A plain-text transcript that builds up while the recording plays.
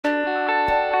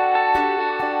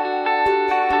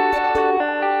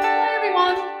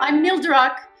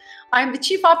Yildirak. I'm the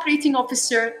Chief Operating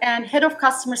Officer and Head of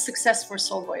Customer Success for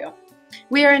Solvoyo.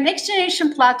 We are a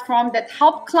next-generation platform that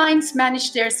helps clients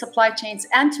manage their supply chains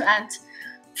end-to-end,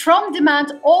 from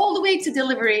demand all the way to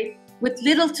delivery, with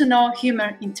little to no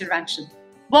human intervention.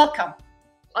 Welcome.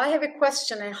 I have a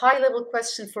question, a high-level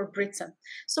question for Brittain.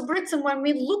 So Brittain, when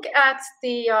we look at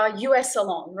the US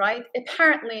alone, right,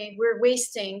 apparently we're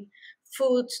wasting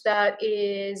food that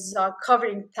is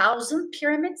covering 1,000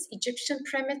 pyramids, Egyptian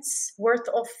pyramids worth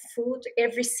of food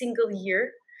every single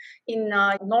year in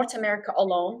North America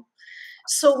alone.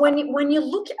 So when you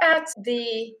look at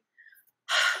the,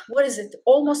 what is it,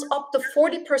 almost up to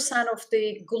 40% of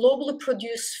the globally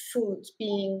produced food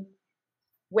being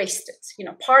wasted,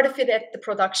 part of it at the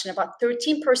production, about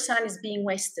 13% is being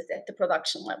wasted at the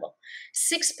production level.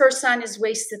 6% is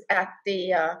wasted at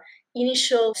the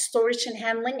initial storage and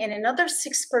handling, and another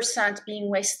 6% being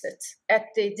wasted at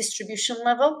the distribution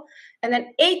level. And then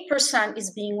 8%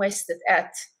 is being wasted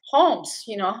at homes.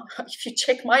 If you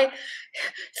check my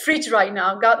fridge right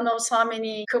now, God knows how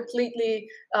many completely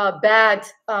bad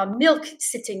milk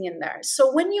sitting in there.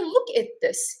 So when you look at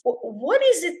this, what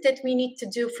is it that we need to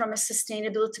do from a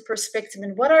sustainability perspective?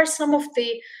 And what are some of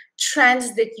the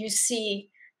trends that you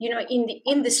see, in the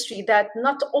industry that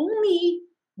not only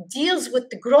deals with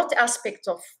the growth aspect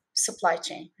of supply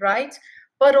chain, right?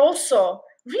 But also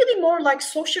really more like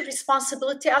social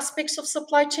responsibility aspects of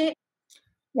supply chain?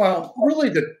 Well, really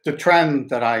the trend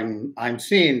that I'm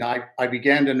seeing, I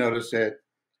began to notice it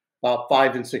about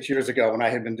 5 and 6 years ago when I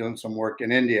had been doing some work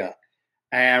in India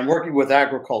and working with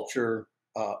agriculture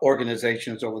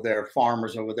organizations over there,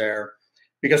 farmers over there,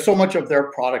 because so much of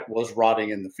their product was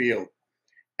rotting in the field.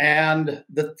 And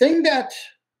the thing that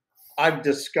I've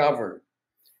discovered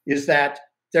is that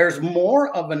there's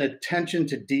more of an attention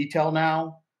to detail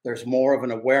now. There's more of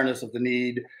an awareness of the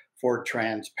need for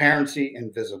transparency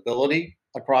and visibility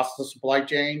across the supply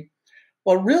chain.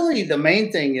 But really the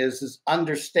main thing is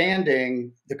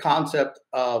understanding the concept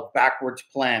of backwards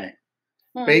planning.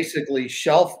 Basically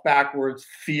shelf backwards,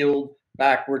 field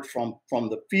backwards, from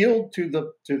the field to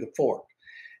the fork.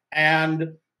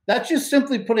 And that's just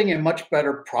simply putting in much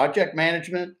better project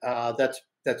management.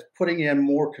 That's putting in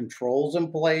more controls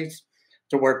in place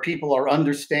to where people are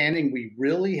understanding we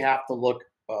really have to look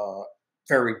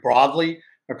very broadly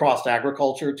across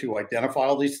agriculture to identify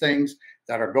all these things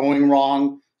that are going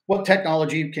wrong. What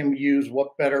technology can we use?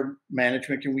 What better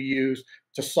management can we use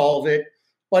to solve it?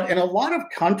 But in a lot of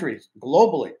countries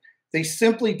globally, they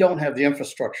simply don't have the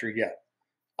infrastructure yet.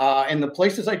 In the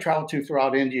places I travel to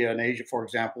throughout India and Asia, for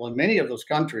example, in many of those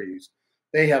countries,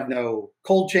 they have no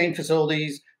cold chain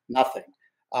facilities, nothing.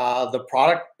 The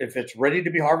product, if it's ready to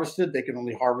be harvested, they can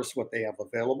only harvest what they have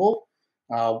available,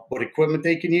 what equipment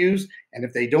they can use. And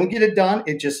if they don't get it done,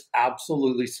 it just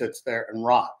absolutely sits there and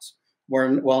rots.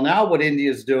 Well, now what India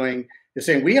is doing is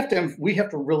saying we have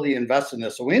to really invest in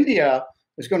this. So India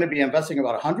is going to be investing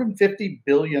about $150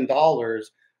 billion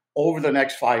over the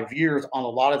next 5 years on a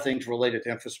lot of things related to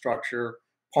infrastructure.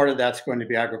 Part of that's going to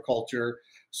be agriculture.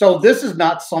 So this is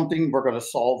not something we're going to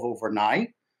solve overnight,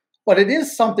 but it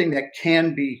is something that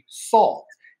can be solved.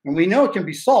 And we know it can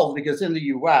be solved because in the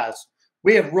US,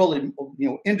 we have really,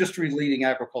 industry-leading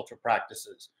agriculture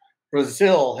practices.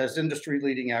 Brazil has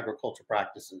industry-leading agriculture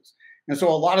practices. And so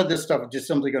a lot of this stuff is just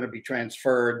simply going to be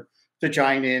transferred to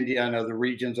China, India, and other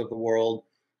regions of the world.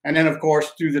 And then, of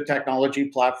course, through the technology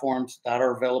platforms that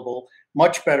are available,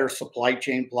 much better supply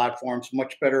chain platforms,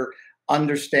 much better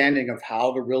understanding of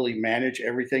how to really manage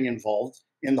everything involved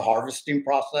in the harvesting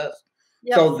process.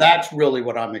 Yep. So that's really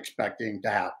what I'm expecting to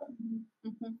happen.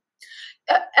 Mm-hmm.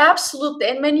 Absolutely.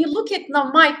 And when you look at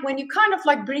now, Mike, when you kind of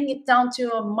like bring it down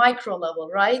to a micro level,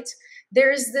 right?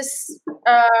 There is this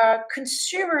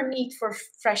consumer need for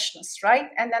freshness, right?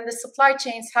 And then the supply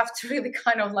chains have to really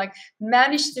kind of like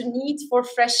manage the need for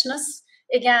freshness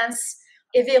against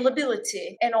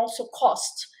availability and also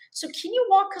cost. So can you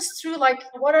walk us through like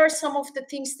what are some of the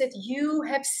things that you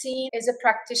have seen as a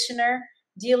practitioner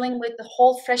dealing with the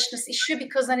whole freshness issue?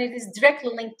 Because then it is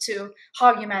directly linked to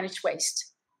how you manage waste.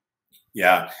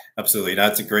 Yeah, absolutely.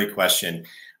 That's a great question.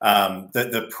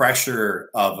 The pressure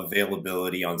of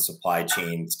availability on supply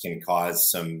chains can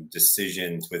cause some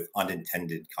decisions with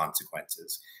unintended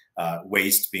consequences,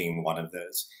 waste being one of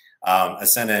those.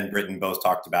 Asena and Brittain both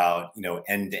talked about,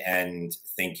 end-to-end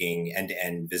thinking,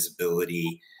 end-to-end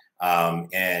visibility.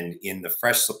 And in the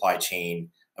fresh supply chain,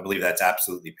 I believe that's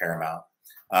absolutely paramount.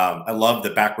 I love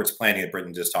the backwards planning that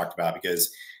Brittain just talked about because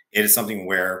it is something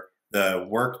where the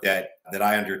work that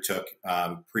I undertook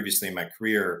previously in my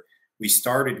career, we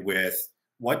started with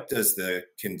what does the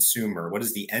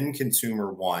end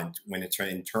consumer want when it's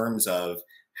in terms of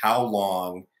how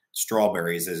long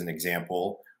strawberries, as an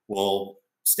example, will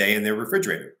stay in their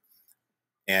refrigerator.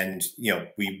 And,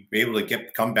 we were able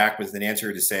to come back with an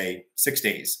answer to say 6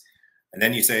 days. And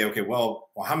then you say, okay, well,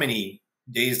 how many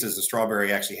days does the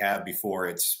strawberry actually have before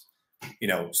it's,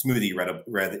 smoothie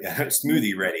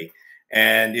ready?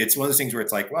 And it's one of those things where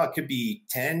it's like, well, it could be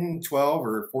 10, 12,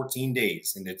 or 14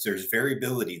 days. And there's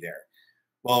variability there.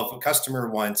 Well, if a customer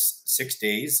wants 6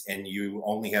 days and you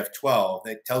only have 12,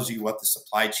 that tells you what the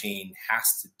supply chain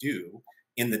has to do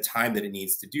in the time that it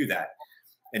needs to do that.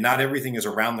 And not everything is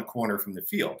around the corner from the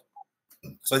field.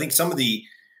 So I think some of the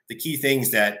key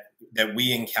things that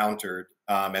we encountered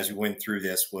as we went through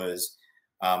this was,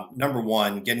 number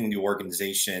one, getting the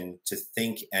organization to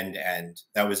think end to end.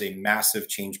 That was a massive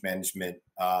change management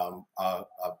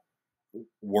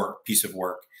piece of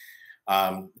work,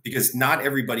 because not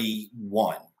everybody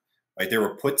won. Right, there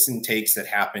were puts and takes that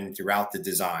happened throughout the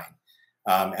design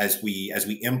as we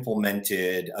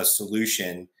implemented a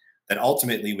solution that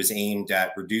ultimately was aimed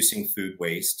at reducing food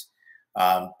waste,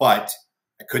 but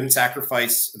I couldn't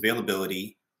sacrifice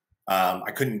availability.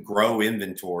 I couldn't grow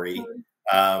inventory.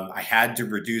 I had to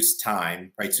reduce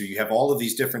time, right? So you have all of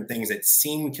these different things that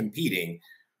seem competing,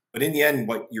 but in the end,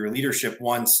 what your leadership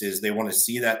wants is they want to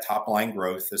see that top line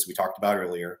growth, as we talked about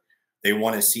earlier. They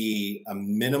want to see a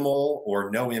minimal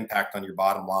or no impact on your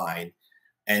bottom line.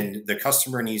 And the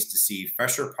customer needs to see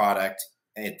fresher product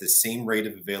at the same rate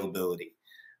of availability.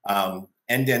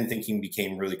 End-to-end thinking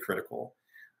became really critical.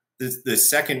 The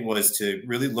second was to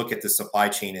really look at the supply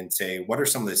chain and say, what are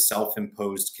some of the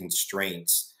self-imposed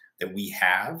constraints that we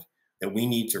have that we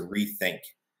need to rethink?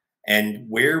 And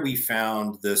where we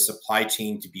found the supply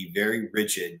chain to be very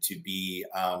rigid, to be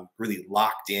really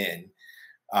locked in,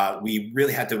 we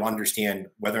really had to understand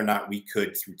whether or not we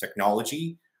could, through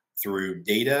technology, through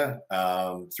data,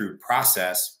 through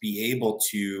process, be able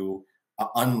to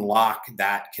unlock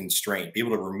that constraint, be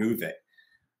able to remove it.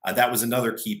 That was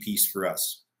another key piece for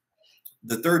us.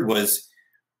 The third was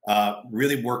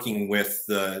really working with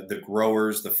the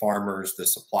growers, the farmers, the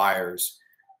suppliers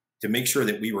to make sure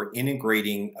that we were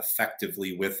integrating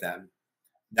effectively with them.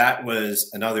 That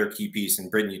was another key piece.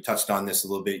 And Brittain, you touched on this a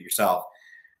little bit yourself.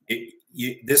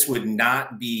 This would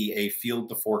not be a field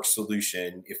to fork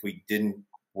solution if we didn't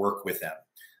work with them.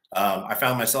 I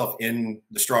found myself in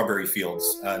the strawberry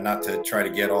fields, not to try to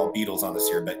get all Beatles on us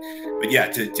here, but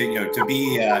yeah, to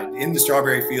be in the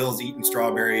strawberry fields, eating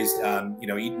strawberries,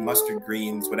 eating mustard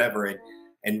greens, whatever,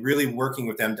 and really working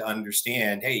with them to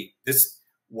understand, hey,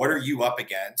 what are you up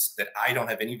against that I don't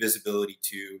have any visibility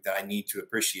to, that I need to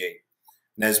appreciate?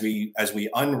 And as we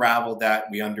unraveled that,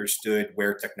 we understood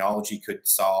where technology could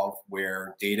solve,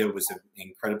 where data was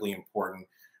incredibly important,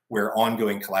 where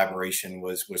ongoing collaboration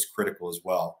was critical as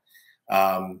well.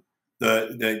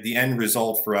 The end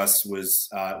result for us was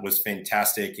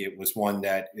fantastic. It was one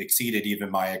that exceeded even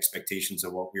my expectations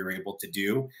of what we were able to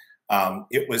do.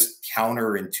 It was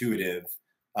counterintuitive.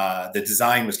 The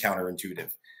design was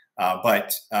counterintuitive,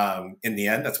 but in the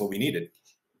end, that's what we needed.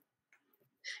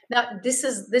 Now, this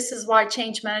is why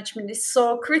change management is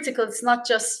so critical. It's not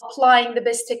just applying the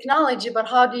best technology, but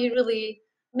how do you really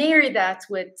marry that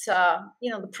with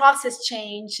the process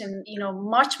change and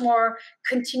much more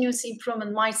continuous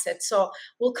improvement mindset. So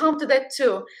we'll come to that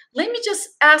too. Let me just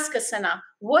ask Asena,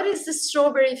 what is the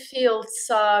strawberry fields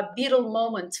beetle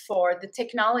moment for the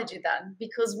technology then?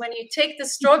 Because when you take the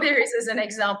strawberries as an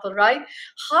example, right?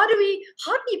 How do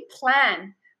we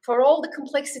plan for all the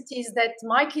complexities that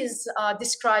Mike is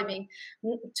describing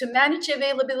to manage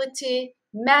availability,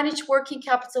 manage working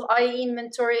capital, i.e.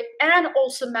 inventory, and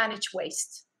also manage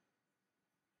waste?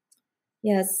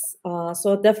 Yes,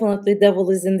 so definitely devil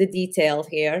is in the detail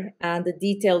here. And the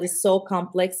detail is so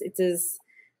complex, it is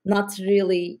not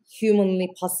really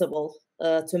humanly possible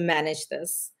to manage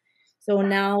this. So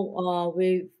now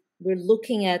we're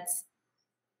looking at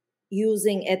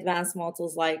using advanced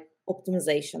models like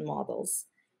optimization models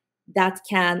that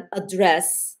can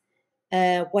address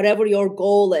whatever your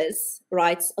goal is,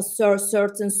 right? A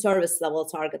certain service level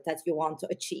target that you want to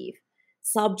achieve,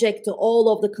 subject to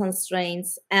all of the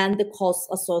constraints and the costs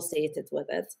associated with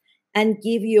it, and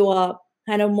give you a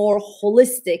kind of more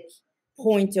holistic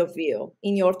point of view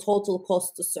in your total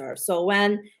cost to serve. So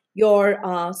when your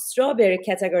strawberry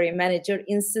category manager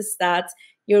insists that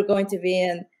you're going to be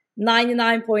in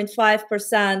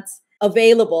 99.5%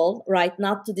 available, right,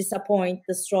 not to disappoint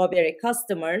the strawberry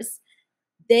customers,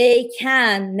 they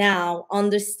can now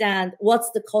understand what's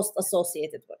the cost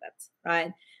associated with it,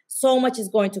 right? So much is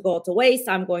going to go to waste.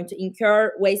 I'm going to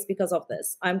incur waste because of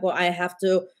this. I have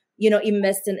to,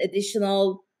 invest in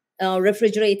additional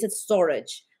refrigerated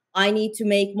storage. I need to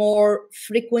make more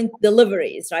frequent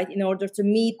deliveries, right, in order to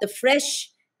meet the fresh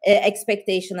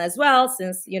expectation as well,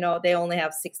 since, you know, they only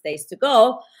have 6 days to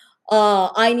go.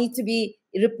 I need to be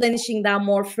replenishing them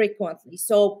more frequently.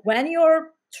 So when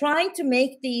you're trying to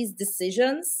make these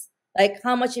decisions, like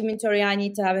how much inventory I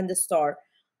need to have in the store,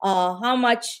 how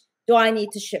much do I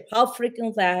need to ship, how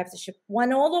frequently I have to ship,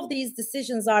 when all of these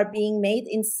decisions are being made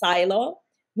in silo,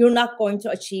 you're not going to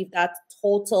achieve that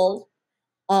total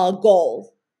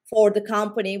goal for the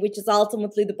company, which is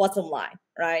ultimately the bottom line,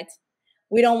 right?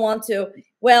 We don't want to,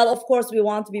 well, of course, we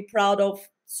want to be proud of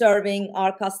serving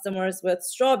our customers with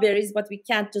strawberries, but we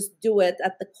can't just do it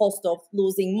at the cost of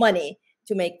losing money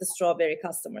to make the strawberry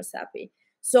customers happy.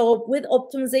 So with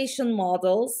optimization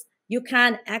models, you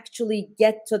can actually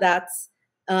get to that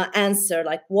answer,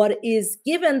 like what is,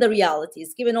 given the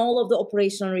realities, given all of the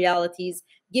operational realities,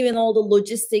 given all the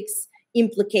logistics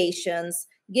implications,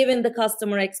 given the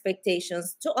customer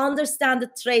expectations, to understand the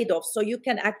trade-off so you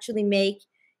can actually make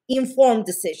informed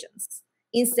decisions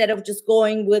instead of just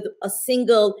going with a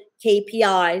single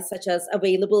KPI, such as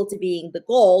availability being the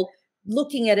goal,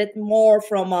 looking at it more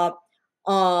from a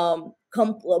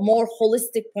more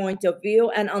holistic point of view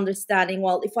and understanding,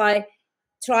 well, if I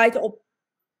try to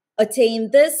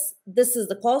attain this, this is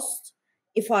the cost.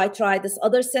 If I try this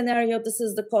other scenario, this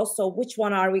is the cost. So which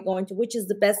one are we going to, which is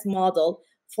the best model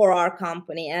for our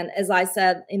company? And as I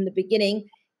said in the beginning,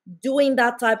 doing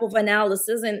that type of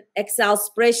analysis in Excel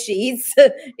spreadsheets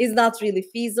is not really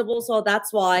feasible. So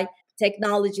that's why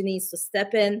technology needs to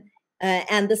step in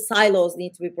and the silos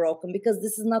need to be broken, because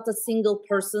this is not a single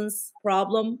person's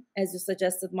problem. As you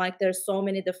suggested, Mike, there's so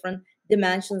many different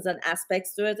dimensions and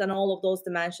aspects to it, and all of those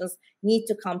dimensions need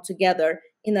to come together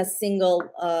in a single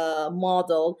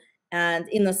model and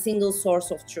in a single source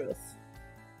of truth.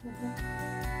 Mm-hmm.